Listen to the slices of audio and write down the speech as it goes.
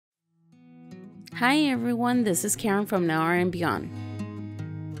Hi everyone, this is Karen from Nailartandbeyond.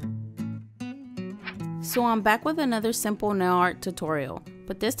 So I'm back with another simple nail art tutorial,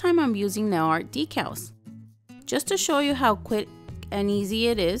 but this time I'm using nail art decals. Just to show you how quick and easy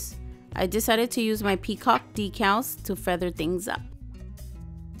it is, I decided to use my peacock decals to feather things up.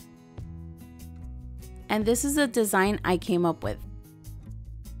 And this is a design I came up with.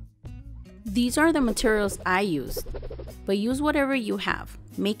 These are the materials I used, but use whatever you have.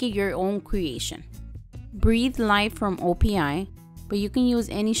 Make it your own creation. Breathe Light from OPI, but you can use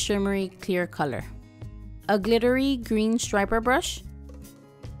any shimmery clear color. A glittery green striper brush.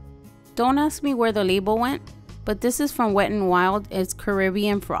 Don't ask me where the label went, but this is from Wet n Wild. It's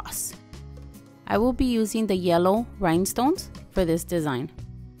Caribbean Frost. I will be using the yellow rhinestones for this design.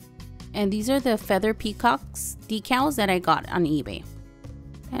 And these are the feather peacocks decals that I got on eBay.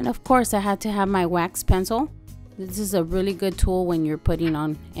 And of course I had to have my wax pencil. This is a really good tool when you're putting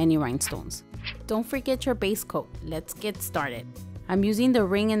on any rhinestones. Don't forget your base coat. Let's get started. I'm using the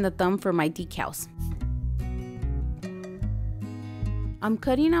ring and the thumb for my decals. I'm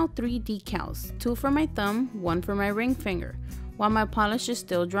cutting out 3 decals, 2 for my thumb, 1 for my ring finger, while my polish is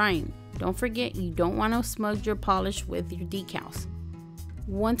still drying. Don't forget, you don't want to smudge your polish with your decals.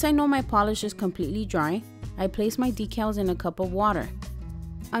 Once I know my polish is completely dry, I place my decals in a cup of water.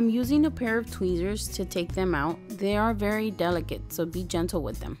 I'm using a pair of tweezers to take them out. They are very delicate, so be gentle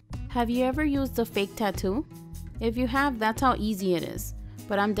with them. Have you ever used a fake tattoo? If you have, that's how easy it is.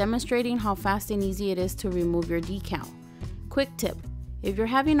 But I'm demonstrating how fast and easy it is to remove your decal. Quick tip, if you're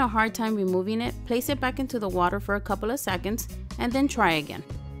having a hard time removing it, place it back into the water for a couple of seconds and then try again.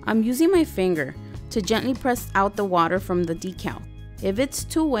 I'm using my finger to gently press out the water from the decal. If it's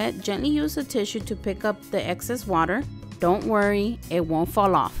too wet, gently use a tissue to pick up the excess water. Don't worry, it won't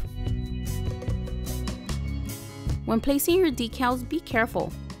fall off. When placing your decals, be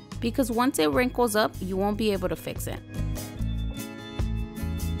careful, because once it wrinkles up, you won't be able to fix it.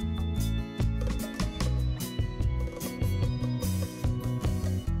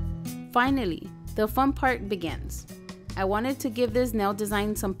 Finally, the fun part begins. I wanted to give this nail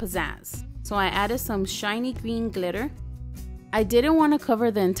design some pizzazz, so I added some shiny green glitter. I didn't want to cover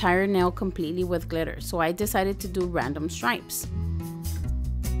the entire nail completely with glitter, so I decided to do random stripes.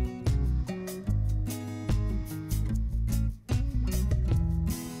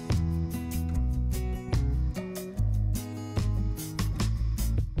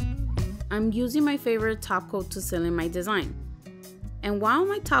 I'm using my favorite top coat to seal in my design. And while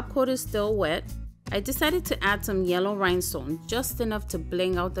my top coat is still wet, I decided to add some yellow rhinestones, just enough to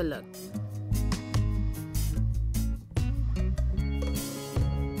bling out the look.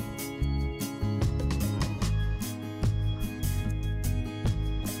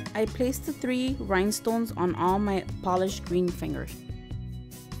 I placed the 3 rhinestones on all my polished green fingers.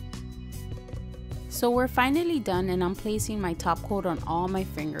 So we're finally done, and I'm placing my top coat on all my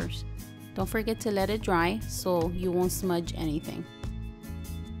fingers. Don't forget to let it dry so you won't smudge anything.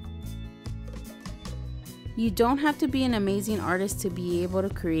 You don't have to be an amazing artist to be able to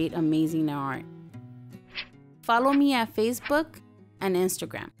create amazing nail art. Follow me at Facebook and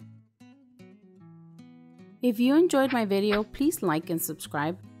Instagram. If you enjoyed my video, please like and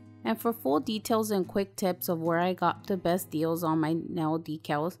subscribe. And for full details and quick tips of where I got the best deals on my nail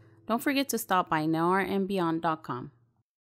decals, don't forget to stop by nailartandbeyond.com.